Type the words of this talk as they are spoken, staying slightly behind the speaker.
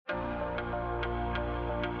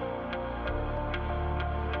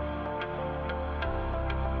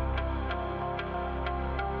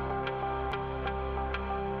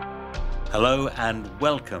Hello and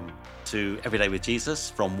welcome to Everyday with Jesus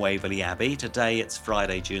from Waverley Abbey. Today it's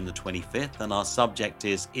Friday, June the 25th, and our subject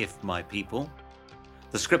is If My People.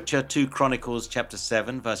 The scripture 2 Chronicles chapter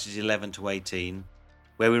 7 verses 11 to 18,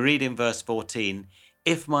 where we read in verse 14,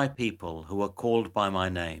 "If my people who are called by my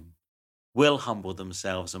name will humble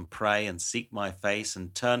themselves and pray and seek my face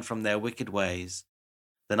and turn from their wicked ways,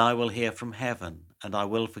 then I will hear from heaven and I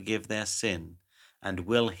will forgive their sin and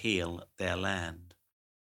will heal their land."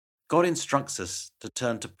 God instructs us to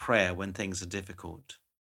turn to prayer when things are difficult.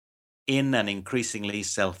 In an increasingly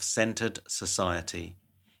self-centered society,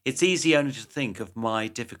 it's easy only to think of my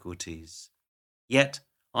difficulties. Yet,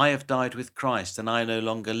 I have died with Christ and I no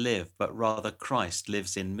longer live, but rather Christ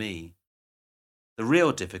lives in me. The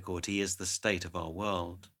real difficulty is the state of our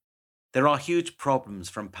world. There are huge problems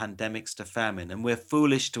from pandemics to famine, and we're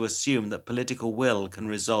foolish to assume that political will can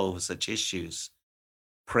resolve such issues.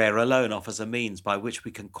 Prayer alone offers a means by which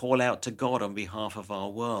we can call out to God on behalf of our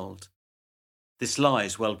world. This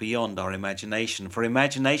lies well beyond our imagination, for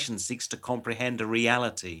imagination seeks to comprehend a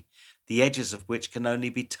reality, the edges of which can only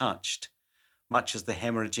be touched, much as the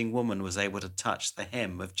hemorrhaging woman was able to touch the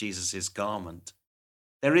hem of Jesus' garment.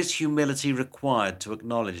 There is humility required to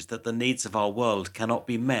acknowledge that the needs of our world cannot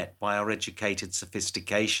be met by our educated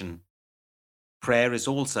sophistication. Prayer is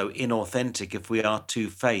also inauthentic if we are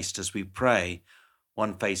two-faced as we pray,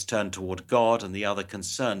 one face turned toward God and the other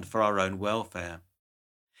concerned for our own welfare.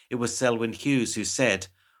 It was Selwyn Hughes who said,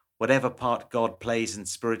 "Whatever part God plays in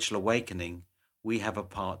spiritual awakening, we have a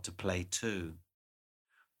part to play too."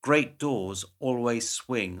 Great doors always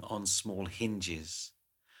swing on small hinges.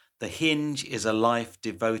 The hinge is a life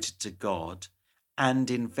devoted to God and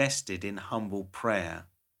invested in humble prayer.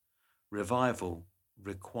 Revival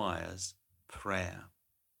requires prayer.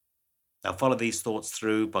 Now follow these thoughts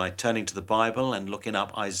through by turning to the Bible and looking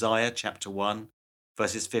up Isaiah chapter 1,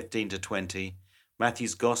 verses 15 to 20,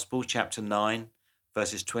 Matthew's Gospel chapter 9,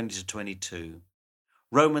 verses 20 to 22,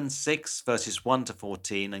 Romans 6, verses 1 to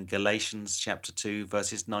 14, and Galatians chapter 2,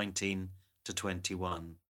 verses 19 to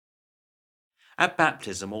 21. At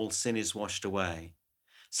baptism, all sin is washed away.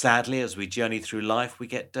 Sadly, as we journey through life, we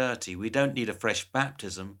get dirty. We don't need a fresh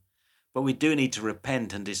baptism, but we do need to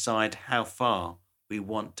repent and decide how far we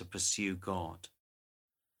want to pursue God.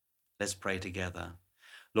 Let's pray together.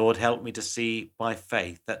 Lord, help me to see by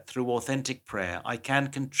faith that through authentic prayer I can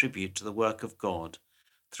contribute to the work of God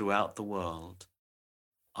throughout the world.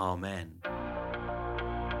 Amen.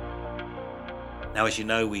 Now, as you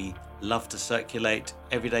know, we love to circulate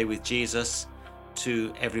Everyday with Jesus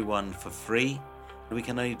to everyone for free. And we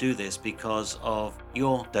can only do this because of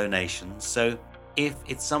your donations. So if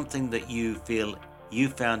it's something that you feel you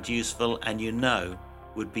found useful and you know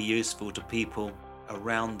would be useful to people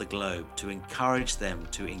around the globe to encourage them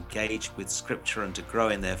to engage with Scripture and to grow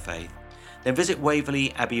in their faith, then visit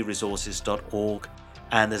waverleyabbeyresources.org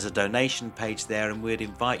and there's a donation page there, and we'd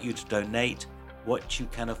invite you to donate what you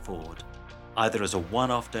can afford, either as a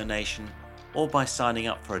one-off donation or by signing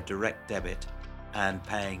up for a direct debit and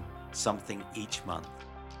paying something each month.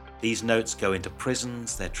 These notes go into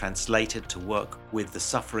prisons, they're translated to work with the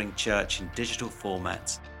suffering church in digital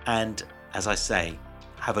formats, and, as I say,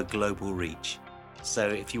 have a global reach. So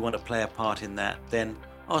if you want to play a part in that, then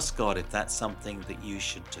ask God if that's something that you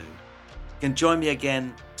should do. You can join me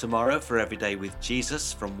again tomorrow for Everyday with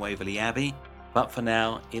Jesus from Waverley Abbey, but for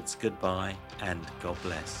now, it's goodbye and God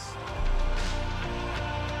bless.